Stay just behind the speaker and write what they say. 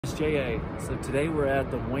JA. So today we're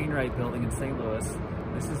at the Wainwright building in St. Louis.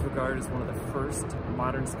 This is regarded as one of the first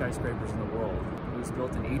modern skyscrapers in the world. It was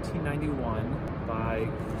built in 1891 by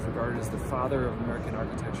who's regarded as the father of American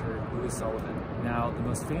architecture, Louis Sullivan. Now, the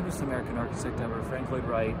most famous American architect ever, Frank Lloyd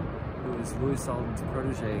Wright, who is Louis Sullivan's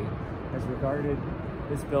protege, has regarded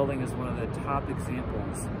this building as one of the top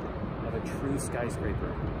examples of a true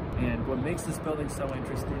skyscraper. And what makes this building so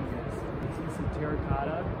interesting is its use of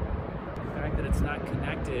terracotta, the fact that it's not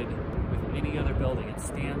connected with any other building. It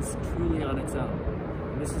stands truly on its own.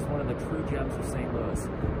 And this is one of the true gems of St.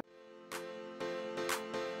 Louis.